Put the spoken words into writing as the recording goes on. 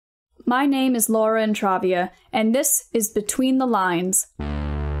My name is Laura Intravia, and this is Between the Lines.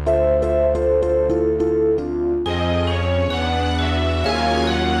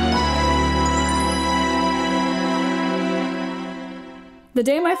 The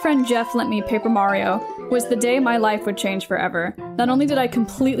day my friend Jeff lent me Paper Mario was the day my life would change forever. Not only did I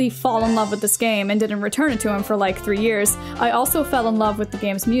completely fall in love with this game and didn't return it to him for like 3 years, I also fell in love with the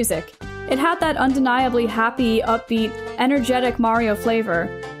game's music. It had that undeniably happy, upbeat, energetic Mario flavor,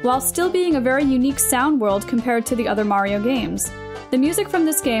 while still being a very unique sound world compared to the other Mario games. The music from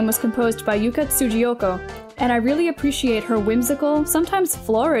this game was composed by Yuka Tsujiyoko, and I really appreciate her whimsical, sometimes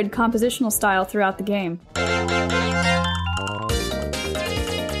florid compositional style throughout the game.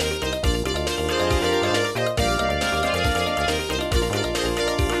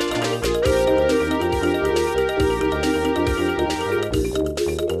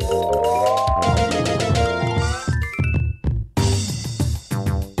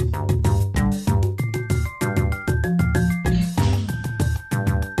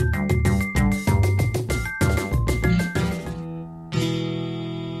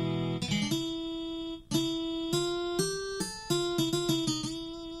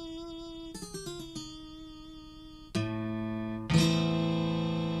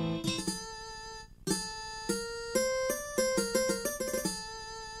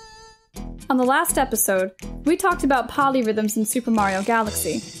 On the last episode, we talked about polyrhythms in Super Mario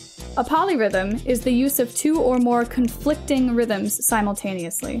Galaxy. A polyrhythm is the use of two or more conflicting rhythms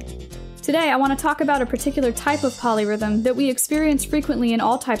simultaneously. Today, I want to talk about a particular type of polyrhythm that we experience frequently in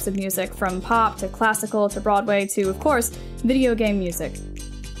all types of music, from pop to classical to Broadway to, of course, video game music.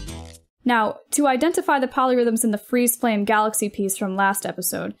 Now, to identify the polyrhythms in the Freeze Flame Galaxy piece from last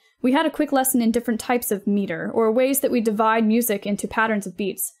episode, we had a quick lesson in different types of meter, or ways that we divide music into patterns of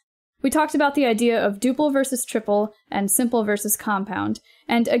beats. We talked about the idea of duple versus triple and simple versus compound.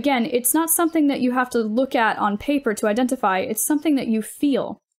 And again, it's not something that you have to look at on paper to identify, it's something that you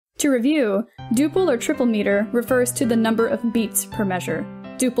feel. To review, duple or triple meter refers to the number of beats per measure,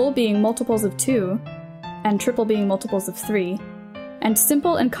 duple being multiples of 2, and triple being multiples of 3. And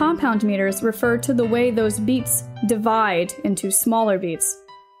simple and compound meters refer to the way those beats divide into smaller beats.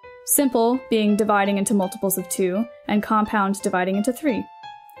 Simple being dividing into multiples of 2, and compound dividing into 3.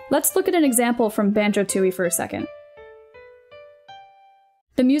 Let's look at an example from Banjo-Tooie for a second.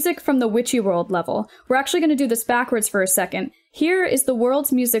 The music from the Witchy World level. We're actually going to do this backwards for a second. Here is the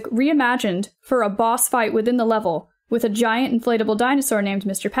world's music reimagined for a boss fight within the level, with a giant inflatable dinosaur named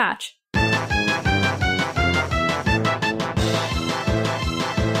Mr. Patch.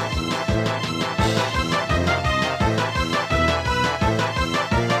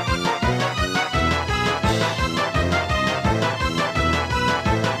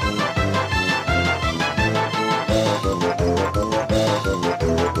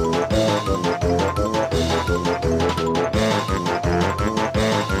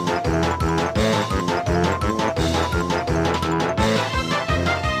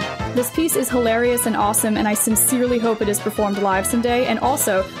 This piece is hilarious and awesome, and I sincerely hope it is performed live someday. And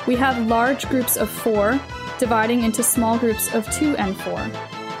also, we have large groups of 4 dividing into small groups of 2 and 4.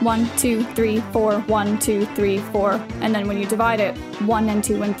 1, 2, 3, 4, 1, 2, 3, 4. And then when you divide it, 1 and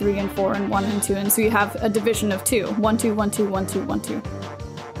 2 and 3 and 4 and 1 and 2. And so you have a division of 2. 1, 2, 1, 2, 1, 2, 1, 2.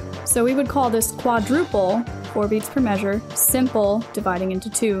 So we would call this quadruple, 4 beats per measure, simple, dividing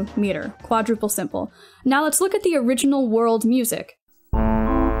into 2, meter. Quadruple simple. Now let's look at the original world music.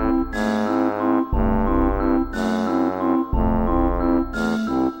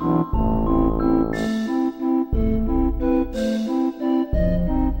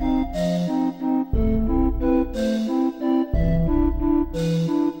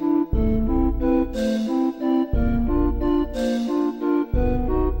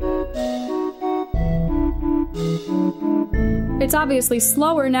 It's obviously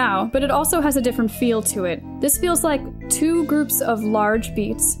slower now, but it also has a different feel to it. This feels like 2 groups of large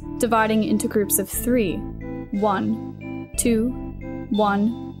beats dividing into groups of 3. 1, 2,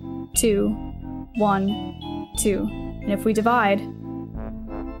 1, 2, 1, 2. And if we divide,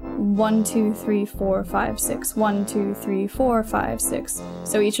 1, 2, 3, 4, 5, 6, 1, 2, 3, 4, 5, 6.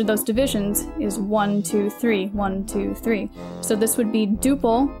 So each of those divisions is 1, 2, 3, 1, 2, 3. So this would be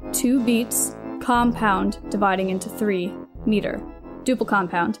duple, 2 beats, compound, dividing into 3, meter. Duple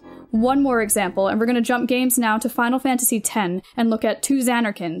compound. One more example, and we're going to jump games now to Final Fantasy X and look at To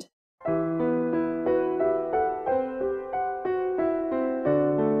Xanarkand.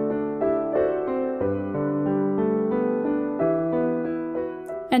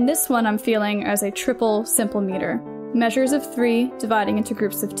 And this one I'm feeling as a triple simple meter. Measures of 3 dividing into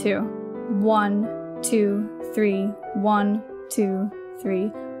groups of 2. 1, 2, 3, 1, 2,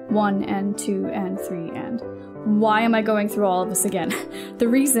 3, 1 and 2 and 3 and. Why am I going through all of this again? The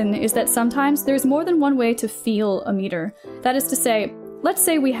reason is that sometimes there's more than one way to feel a meter. That is to say, let's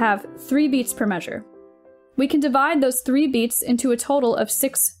say we have 3 beats per measure. We can divide those 3 beats into a total of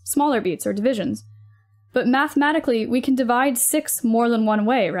 6 smaller beats or divisions. But mathematically, we can divide 6 more than one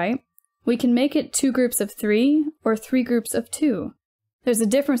way, right? We can make it 2 groups of 3 or 3 groups of 2. There's a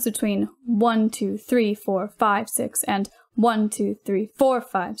difference between 1, 2, 3, 4, 5, 6 and 1, 2, 3, 4,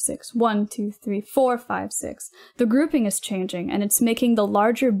 5, 6, 1, 2, 3, 4, 5, 6. The grouping is changing, and it's making the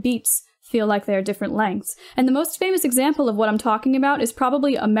larger beats feel like they're different lengths. And the most famous example of what I'm talking about is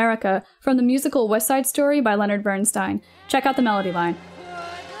probably America from the musical West Side Story by Leonard Bernstein. Check out the melody line.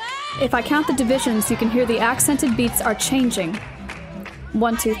 If I count the divisions, you can hear the accented beats are changing.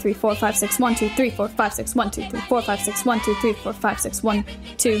 1, 2, 3, 4, 5, 6, 1, 2, 3, 4, 5, 6, 1, 2, 3, 4, 5, 6, 1, 2, 3, 4, 5, 6, 1,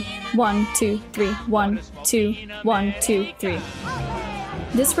 2, 1, 2, 3, 1, 2, 1, 2, 3.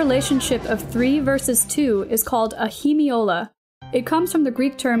 This relationship of 3 versus 2 is called a hemiola. It comes from the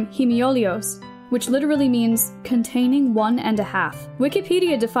Greek term hemiolios, which literally means containing 1 1/2.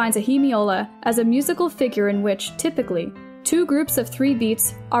 Wikipedia defines a hemiola as a musical figure in which, typically, 2 groups of 3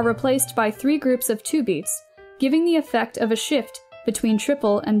 beats are replaced by 3 groups of 2 beats, giving the effect of a shift between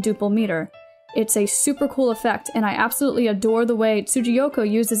triple and duple meter. It's a super cool effect, and I absolutely adore the way Tsujiyoko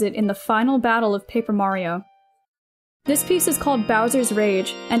uses it in the final battle of Paper Mario. This piece is called Bowser's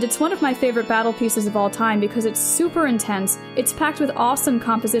Rage, and it's one of my favorite battle pieces of all time because it's super intense, it's packed with awesome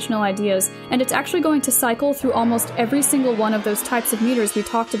compositional ideas, and it's actually going to cycle through almost every single one of those types of meters we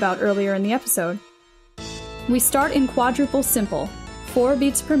talked about earlier in the episode. We start in quadruple simple. 4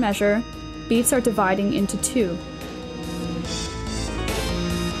 beats per measure, beats are dividing into 2.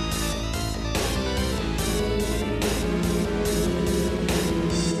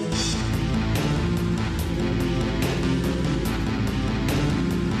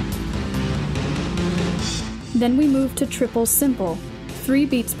 Then we move to triple simple. 3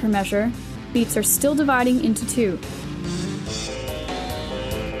 beats per measure, beats are still dividing into 2.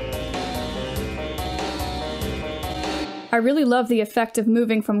 I really love the effect of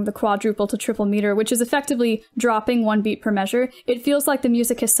moving from the quadruple to triple meter, which is effectively dropping 1 beat per measure. It feels like the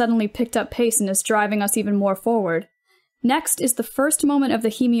music has suddenly picked up pace and is driving us even more forward. Next is the first moment of the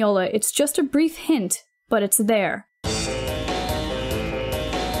hemiola. It's just a brief hint, but it's there.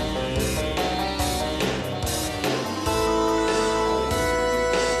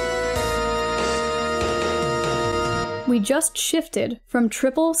 We just shifted from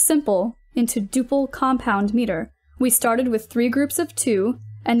triple simple into duple compound meter. We started with 3 groups of 2,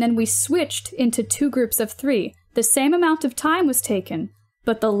 and then we switched into 2 groups of 3. The same amount of time was taken,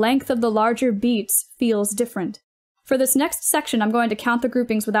 but the length of the larger beats feels different. For this next section, I'm going to count the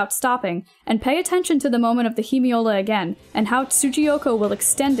groupings without stopping, and pay attention to the moment of the hemiola again, and how Tsujiyoko will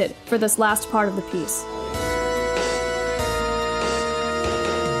extend it for this last part of the piece.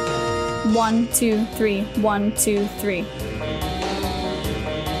 1, 2, 3, 1, 2, 3.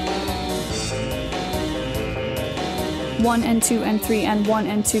 1 and 2 and 3 and 1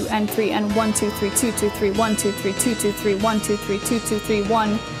 and 2 and 3 and 1, 2, 3, 2, 2, 3, 1, 2, 3, 2, 2, 3, 1, 2, 3, 2, 2, 3,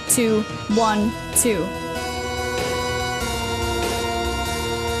 1, 2, 1, 2.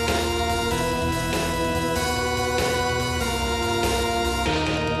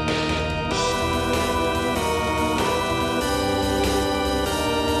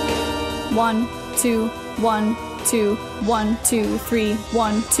 One, 2, 1, 2, 1, 2, 3,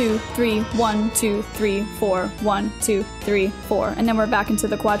 1, 2, 3, 1, 2, 3, 4, 1, 2, 3, 4, and then we're back into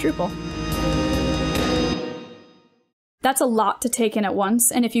the quadruple. That's a lot to take in at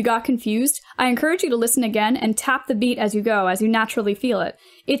once, and if you got confused, I encourage you to listen again and tap the beat as you go, as you naturally feel it.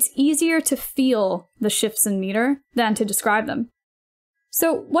 It's easier to feel the shifts in meter than to describe them.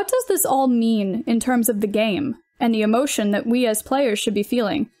 So what does this all mean in terms of the game, and the emotion that we as players should be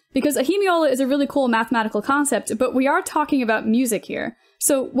feeling? Because a hemiola is a really cool mathematical concept, but we are talking about music here.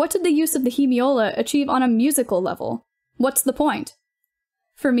 So what did the use of the hemiola achieve on a musical level? What's the point?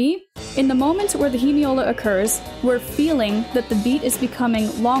 For me, in the moment where the hemiola occurs, we're feeling that the beat is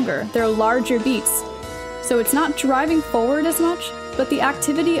becoming longer. They're larger beats. So it's not driving forward as much, but the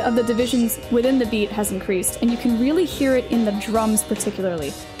activity of the divisions within the beat has increased, and you can really hear it in the drums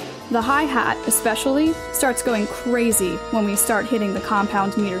particularly. The hi-hat, especially, starts going crazy when we start hitting the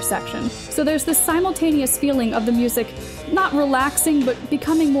compound meter section. So there's this simultaneous feeling of the music not relaxing, but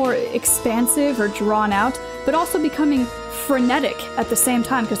becoming more expansive or drawn out, but also becoming frenetic at the same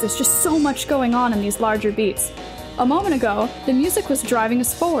time, because there's just so much going on in these larger beats. A moment ago, the music was driving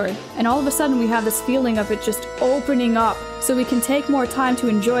us forward, and all of a sudden we have this feeling of it just opening up so we can take more time to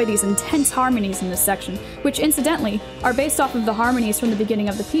enjoy these intense harmonies in this section, which incidentally are based off of the harmonies from the beginning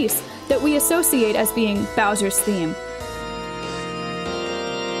of the piece that we associate as being Bowser's theme.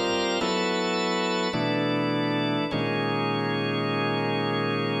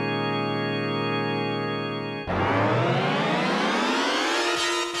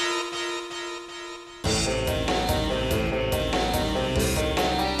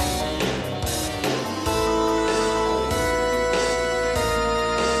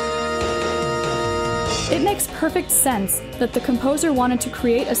 It makes perfect sense that the composer wanted to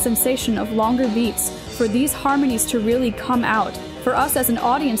create a sensation of longer beats for these harmonies to really come out, for us as an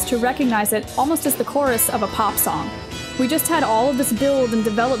audience to recognize it almost as the chorus of a pop song. We just had all of this build and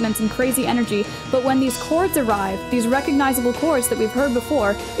development and crazy energy, but when these chords arrive, these recognizable chords that we've heard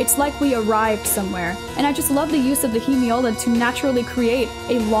before, it's like we arrived somewhere. And I just love the use of the Hemiola to naturally create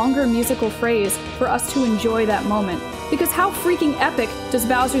a longer musical phrase for us to enjoy that moment. Because how freaking epic does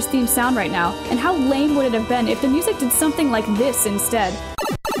Bowser's theme sound right now, and how lame would it have been if the music did something like this instead?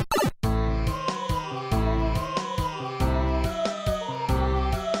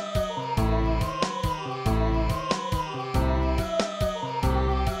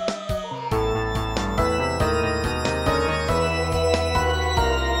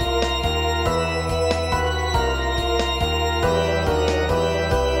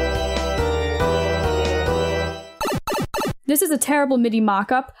 This is a terrible MIDI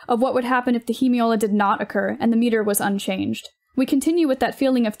mock-up of what would happen if the Hemiola did not occur and the meter was unchanged. We continue with that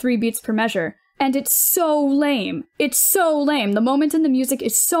feeling of 3 beats per measure, and it's so lame. It's so lame. The moment in the music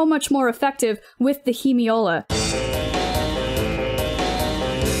is so much more effective with the Hemiola.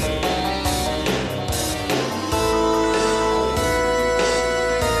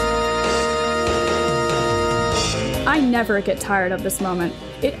 I never get tired of this moment.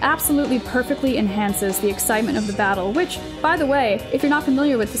 It absolutely perfectly enhances the excitement of the battle, which, by the way, if you're not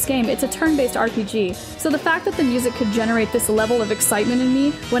familiar with this game, it's a turn-based RPG. So the fact that the music could generate this level of excitement in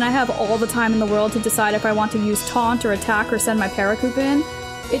me when I have all the time in the world to decide if I want to use taunt or attack or send my Parakupa in,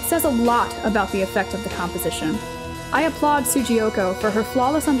 it says a lot about the effect of the composition. I applaud Tsujioko for her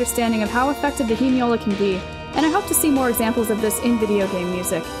flawless understanding of how effective the Hemiola can be, and I hope to see more examples of this in video game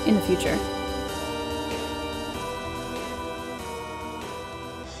music in the future.